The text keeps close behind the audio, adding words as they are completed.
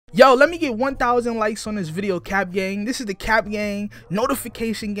Yo, let me get 1,000 likes on this video, Cap Gang. This is the Cap Gang,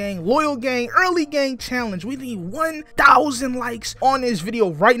 Notification Gang, Loyal Gang, Early Gang Challenge. We need 1,000 likes on this video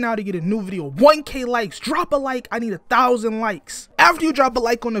right now to get a new video. 1K likes. Drop a like. I need 1,000 likes. After you drop a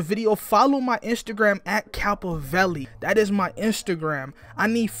like on the video, follow my Instagram at CapGod. That is my Instagram. I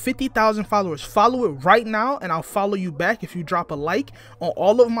need 50,000 followers. Follow it right now, and I'll follow you back if you drop a like on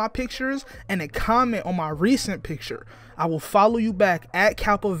all of my pictures and a comment on my recent picture. I will follow you back at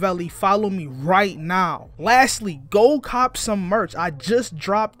CapGod. Follow me right now. Lastly, go cop some merch. I just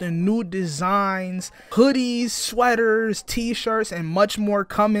dropped the new designs, hoodies, sweaters, t-shirts, and much more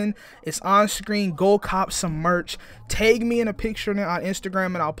coming. It's on screen. Go cop some merch. Tag me in a picture on Instagram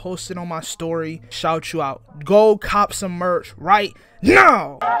and I'll post it on my story. Shout you out. Go cop some merch right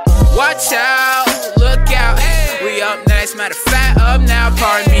now. Watch out, look out. We up next, matter of fact, up now.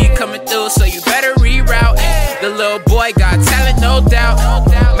 Pardon me coming through, so you better reroute. The little boy got talent, no doubt.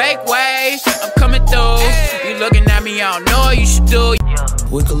 Make way, I'm coming through. You looking at me, I don't know what you should do.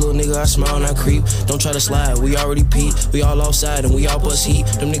 Wick a little nigga, I smile and I creep. Don't try to slide, we already peep. We all outside and we all bust heat.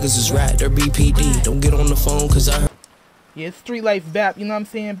 Them niggas is right, they're BPD. Don't get on the phone, cause I heard. Yeah, it's Street Life Bap, you know what I'm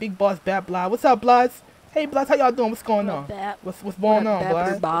saying? Big Boss Bap Blood. What's up, Bloods? Hey, Bloods, how y'all doing? What's going on? What's going on,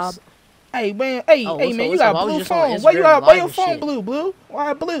 Bloods? Bob. Hey, man, hey, man, you got a blue phone. Why you got, why your phone blue?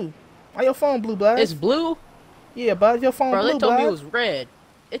 Why blue? Why your phone blue, Bloods? It's blue? Yeah, Bloods, your phone blue, Bro, they told me it was red.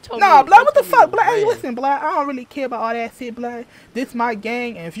 Nah, Blood, what the fuck, Blood? Hey, listen, Blood, I don't really care about all that shit, Blood. This my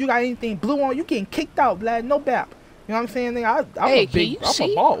gang, and if you got anything blue on, you getting kicked out, Blood. No bap. You know what I'm saying, nigga? I'm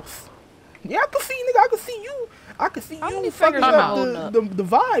a boss. Yeah, I can see, nigga. I can see you. I can see you fucking up the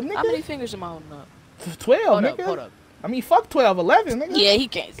vibe, nigga. How many fingers am I holding up? 12, nigga. Hold up. I mean, fuck 12, 11, nigga. Yeah, he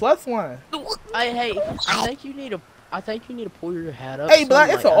can't. Plus one. Hey, I think you need to pull your hat up. Hey, Blood,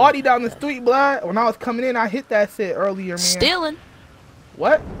 it's an Audi down the street, Blood. When I was coming in, I hit that shit earlier, man. Stealing.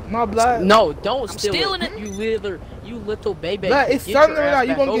 What? My Blood? No, don't steal it. You little baby. Blood, it's Sunday right now.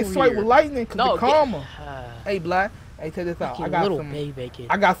 You gonna get swiped with lightning because the karma. Hey, Blood. Hey, check this out.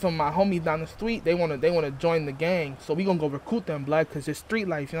 I got some of my homies down the street. They wanna join the gang. So we gonna go recruit them, Blood, because it's street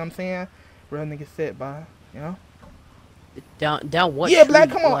life. You know what I'm saying? Real nigga shit, Blood. You know? Down what? Yeah,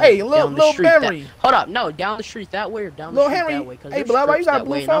 Blood. Come on. Hey, little Henry. Hold up. No, down the street that way or down the street that way. Hey, Blood, why you got a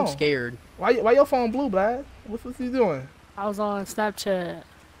blue phone? I'm scared. Why your phone blue, Blood? What's he doing? I was on Snapchat.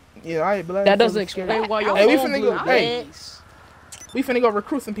 Yeah, alright, Blood. That doesn't explain why your phone blue. We finna go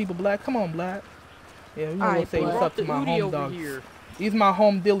recruit some people, Blood. Come on, Blood. Yeah, we gonna go say what's up to my home dogs. These my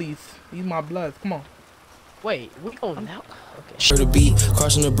home dillies. These my Bloods. Come on. Wait, we going out? Okay. Sure to beat,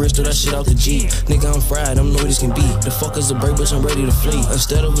 crossing the bridge, throw that shit out the G. Nigga, I'm fried, I'm know this can be. The fuck is a break, bitch, I'm ready to flee.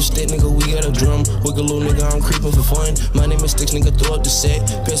 Instead of a stick, nigga, we got a drum. Wiggle little nigga, I'm creeping for fun. My name is Sticks, nigga, throw up the set.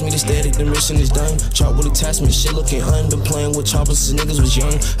 Pass me the static, the mission is done. Chop with attachment, shit looking un. Been playing with choppers since niggas was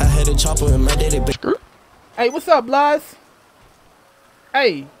young. I had a chopper and my daddy. Hey, what's up, Bloods?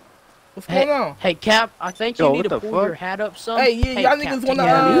 Hey. What's going on? Hey, Cap, I think you need to pull your hat up some. Hey, y'all niggas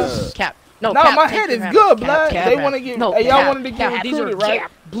wanna Cap. No, Cap, my head is good, Blood. They wanna get y'all wanted to get recruited, right?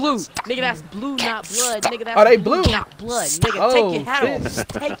 Blue. Nigga, that's blue, not blood. Nigga, that's they blue? Not blood. Nigga, take your hat off.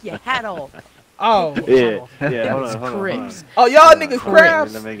 Take your hat off. Oh. Yeah. Hold on. Crips. Oh, y'all niggas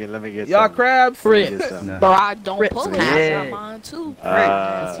crabs? Let me get y'all crabs? Crips. Bro, I don't pull hats on mine too.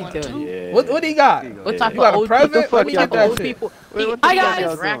 What he got? What type of old present? Let me get that shit. I got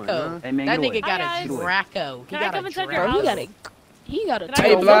a Draco. That nigga got a Draco. Can I come inside your house? He got a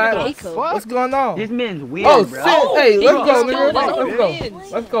Hey, Blood, what's going on? This man's weird, bro. bro. Hey, let's go,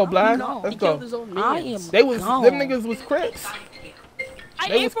 nigga. Let's go, Blood. Let's go. Them niggas was Crips.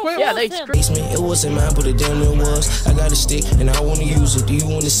 They was Crips. Yeah, they Crips. It wasn't mine, but it damn near was. I got a stick and I wanna use it. Do you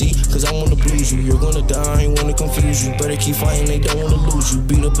wanna see? Cause I wanna bruise you. You're gonna die, I ain't wanna confuse you. Better keep fighting, they don't wanna lose you.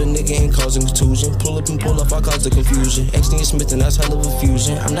 Beat up a nigga and causing contusion. Pull up and pull up, I cause the confusion. XD Smith and that's hell of a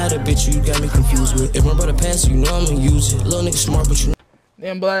fusion. I'm not a bitch you got me confused with. If my brother pass you, know I'm gonna use it. Little nigga smart, but you.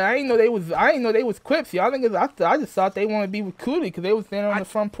 Damn, but I ain't know they was Crips. Y'all niggas, I just thought they wanna be recruited because they was standing on the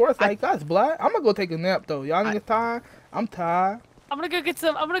front porch like us, Blood. I'm gonna go take a nap though. Y'all niggas tired? I'm tired. I'm gonna go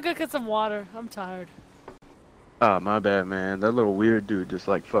get some water. I'm tired. Oh, my bad, man. That little weird dude just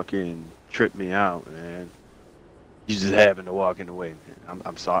like fucking tripped me out, man. You just happened to walk in the way, man.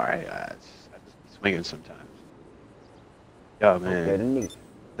 I'm sorry. I just swinging sometimes. Yo, man. Okay,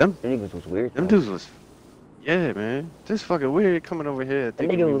 them niggas was weird. Them dudes was, yeah, man. Just fucking weird coming over here. That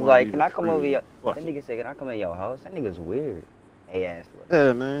nigga was like, can I come over your? That nigga said, can I come at your house? That nigga's weird. Hey ass.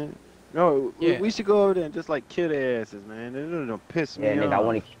 Yeah, man. No, we should go over there and just like kill their asses, man. They don't piss me off. Yeah, nigga, I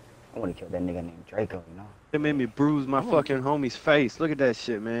wanna kill that nigga named Draco, you know? They made me bruise my fucking homie's face. Look at that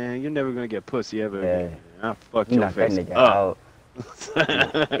shit, man. You're never gonna get pussy ever again. I'll fuck your face up. Don't kill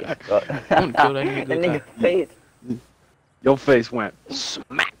that nigga. That nigga face. Your face went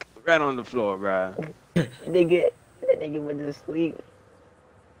smack right on the floor, bro. That nigga went to sleep.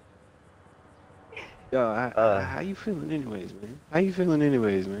 Yo, how you feeling anyways, man? How you feeling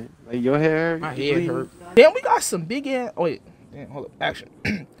anyways, man? Like your hair? My head hurt. Damn, we got some big ass. Oh wait, damn, hold up, action.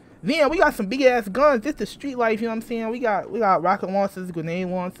 Then we got some big ass guns. This the street life, you know what I'm saying? We got rocket launchers, grenade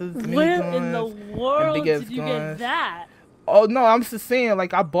launchers, Where mini in the guns, world big-ass did you guns. get that? Oh no, I'm just saying,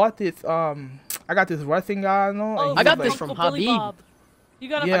 like I bought this. I got this Russian guy, you know. Oh, and I he's got like, this from Uncle Billy Habib. Bob. You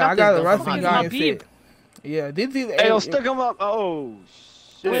got Yeah, I got a Russian fucking guy. Habib. Yeah, this is. Hey, yo, stick him up. Oh, What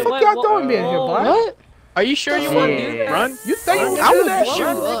the shit. fuck y'all doing being here, boy? What? Are you sure you want to do this? Run. You think you I can do will that blow shit? you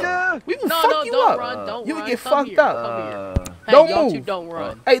up. Nigga. We will No, fuck no, you don't up. run, don't You run. would get Come fucked here, up. Come here. Hey, Don't y'all move. two don't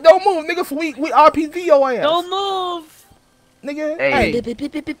run. Hey, don't move, nigga. For we RPG your ass. Don't move. Nigga. Hey.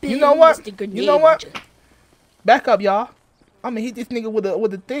 Hey, you know what? You know what? Back up, y'all. I'm gonna hit this nigga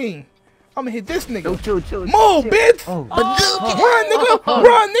with a thing. I'm gonna hit this nigga. No, chill. Move, bitch. Oh. Run, nigga.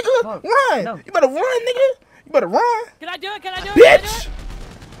 Run, nigga. Run. No. You better run, nigga. You better run. Can I do it? Can I do it? Can I do Bitch. it?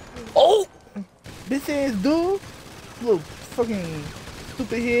 Oh. Bitch ass dude. Little fucking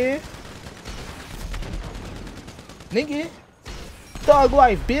stupid head. Nigga. Thug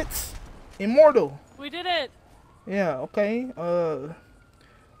life, bitch. Immortal. We did it. Yeah, okay.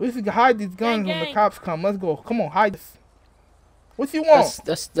 We can hide these guns when the gang. cops come. Let's go. Come on, hide this. What you want?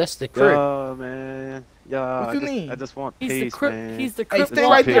 That's the crib. Yo, man. Yo, What you need? I just want He's peace, the crip. man. He's the Hey, crip. stay Just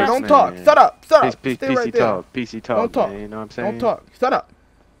right peace, there. Don't man. talk. Shut up. Shut up. Peace, Stay PC right there. talk. PC talk, Don't talk. man. You know what I'm saying? Don't talk. Shut up.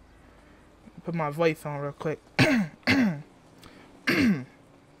 Put my voice on real quick.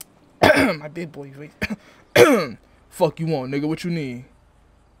 My big boy voice. Fuck you want, nigga. What you need?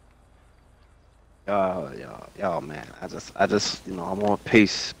 Yo, man. I just, you know, I want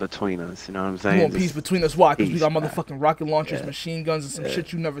peace between us. You know what I'm saying? You want Just peace between us? Why? Because we peace, got man. motherfucking rocket launchers, Yeah. machine guns, and some Yeah.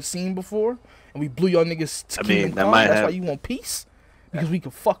 shit you never seen before, and we blew your niggas to I mean, Kingdom that Come. might That's have- why you want peace? Because we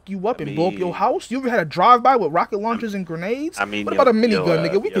can fuck you up I and blow up your mean- house? You ever had a drive-by with rocket launchers and grenades? I mean, what yo- about a minigun, yo,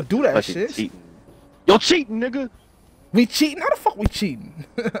 nigga? We yo, could do that fucking shit. Cheating. Yo, cheating, nigga. We cheating? How the fuck we cheating?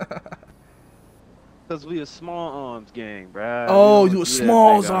 Cause we a small arms gang, bruh. Oh, We don't you a do that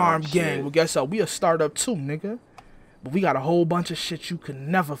small big arm shit. gang. Well, guess what? We a startup too, nigga. But we got a whole bunch of shit you could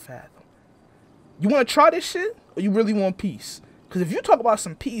never fathom. You want to try this shit? Or you really want peace? Because if you talk about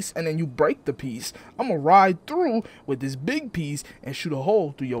some peace and then you break the peace, I'm going to ride through with this big piece and shoot a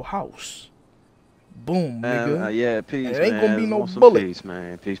hole through your house. Boom, nigga. Yeah, peace, And it ain't gonna be man. no Want some bullet. Peace,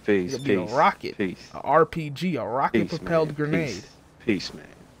 man. Peace, It'll be a peace. rocket. Peace. A RPG, a rocket-propelled man. grenade. Peace, man.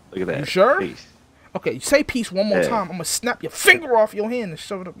 Look at that. You sure? Peace. Okay, say peace one more Yeah. time. I'm going to snap your finger off your hand and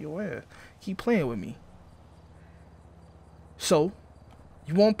shove it up your ass. Keep playing with me. So,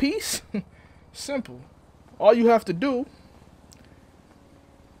 you want peace? Simple. All you have to do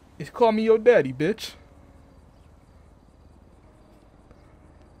is call me your daddy, bitch.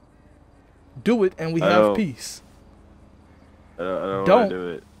 Do it and we have Oh. peace. I don't Don't. want to do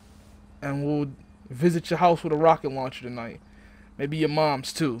it. And we'll visit your house with a rocket launcher tonight. Maybe your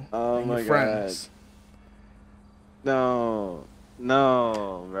mom's too. Oh and my your friends. No,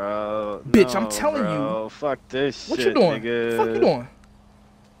 bro. Bitch, I'm No, telling bro. Fuck this What shit, you doing? nigga. What the fuck you doing?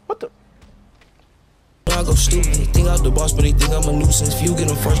 What the? I go stupid. They think I'm the boss, but they think I'm a nuisance. If you get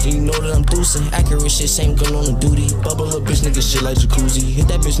them first, then you know that I'm deucing. Accurate shit, same gun on the duty. Bubble up, bitch, nigga, shit like jacuzzi. Hit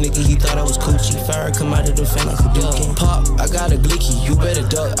that bitch, nigga, he thought I was coochie. Fire come out of the fan like a duking. Pop, I got a blicky, you better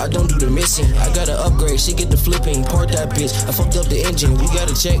duck. I don't do the missing. I got to upgrade, shit get the flipping. Part that bitch, I fucked up the engine. We got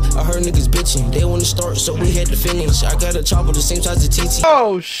to check, I heard niggas bitching. They want to start, so we had to finish. I got a chopper the same size as TT.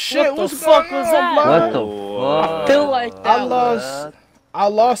 Oh shit! What the What's fuck going was on, that? blood? What the fuck? I feel like that I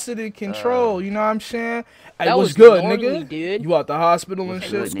lost it in control. You know what I'm saying? Hey, That what's was good, gnarly, nigga? dude. You out the hospital and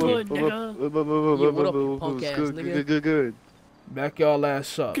What's shit? good, Good, nigga. Yeah, what up, you punk ass nigga? Good. Back y'all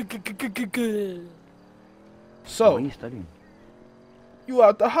ass up. Good. So, What are you studying? you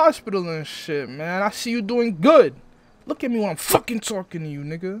out the hospital and shit, man. I see you doing good. Look at me when I'm fucking talking to you,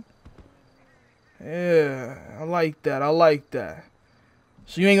 nigga. Yeah, I like that. I like that.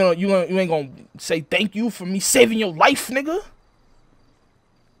 So you ain't gonna say thank you for me saving your life, nigga?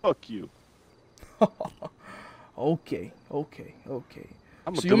 Fuck you. Okay.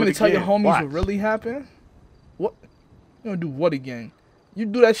 I'm So you want me to tell your homies what really happened? What? You gonna do what again? You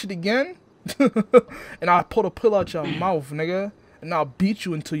do that shit again? And I'll pull the pill out your mouth, nigga. And I'll beat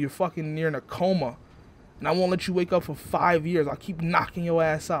you until you're fucking near in a coma. And I won't let you wake up for 5 years. I'll keep knocking your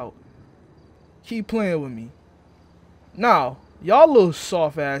ass out. Keep playing with me. Now, y'all little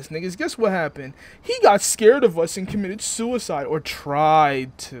soft ass niggas, guess what happened? He got scared of us and committed suicide, or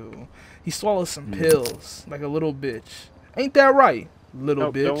tried to. He swallowed some pills, like a little bitch. Ain't that right, little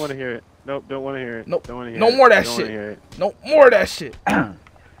Nope, bitch? don't want to hear it. Nope, don't want to hear it. Nope. Don't want to hear No it. more of that Don't shit. wanna hear it. No more of that shit.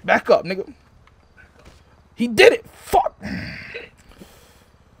 Back up, nigga. He did it. Fuck.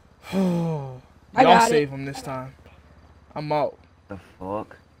 Y'all save him this time. I'm out. The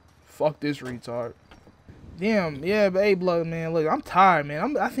fuck? Fuck this retard. Damn, yeah, but hey, blood, man, look, I'm tired,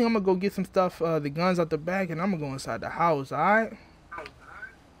 man. I think I'm gonna go get some stuff, the guns out the back, and I'm gonna go inside the house, alright?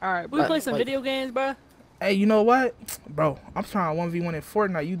 Alright, we play some video games, bro. Hey, you know what? Bro, I'm trying 1v1 in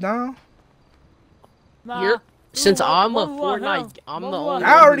Fortnite. You down? Nah. Since I'm a One, Fortnite, I'm the only one.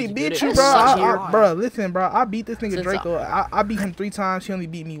 I already who's beat good you, at bro. it. Bro, listen, bro. I beat this nigga Since Draco. I beat him 3 times. He only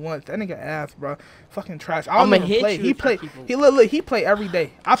beat me once. That nigga ass, bro. Fucking trash. I I'ma don't even hit play. you He if play. you keep He look. He play every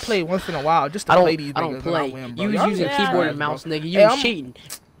day. I play once in a while just to play these niggas. I don't play. And I win, bro. You was Y'all using niggas keyboard trash, and mouse, bro. nigga. You Hey, was cheating.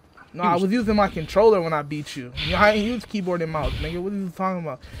 No, I was using my controller when I beat you. You know, I ain't used keyboard and mouse, nigga. What are you talking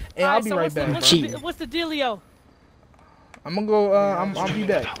about? And I'll be right back, bro. What's the dealio? I'm gonna go. I'll be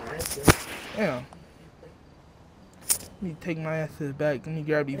back. Damn. Let me take my ass to the back. Let me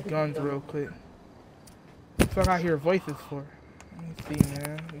grab these guns real quick. What the fuck I hear voices for? Let me see,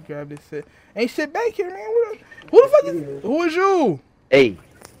 man. Let me grab this shit. Ain't shit back here, man. Who the fuck is? Who is you? Hey,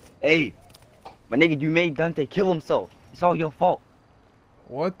 my nigga, you made Dante kill himself. It's all your fault.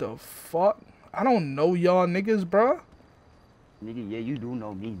 What the fuck? I don't know y'all niggas, bro. Nigga, yeah, you do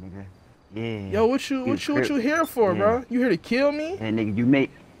know me, nigga. Yeah. Yo, what you here for, bro? You here to kill me? Yeah, nigga, you made.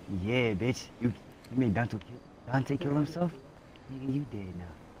 Yeah, bitch. You made Dante kill himself? Nigga, you dead now.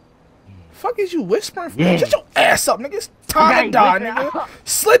 Yeah. Fuck is you whispering? Yeah. Shut your ass up, nigga. It's time to die, whispering. nigga.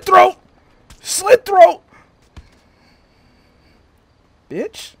 Slit throat. Slit throat.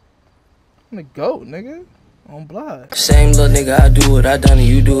 Bitch. I'm gonna go, nigga. On blood. Same little nigga, I do what I done and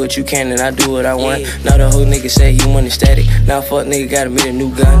you do what you can and I do what I want. Now the whole nigga say he want it static. Now fuck nigga gotta meet a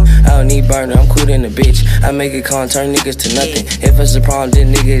new gun. I don't need burner, I'm cool than a bitch. I make it calm, turn niggas to nothing. If it's a problem,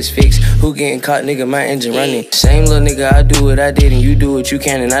 then nigga is fixed. Who getting caught, nigga, my engine running. Same little nigga, I do what I did and you do what you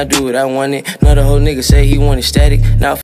can and I do what I wanted. Now the whole nigga say he want it static. Now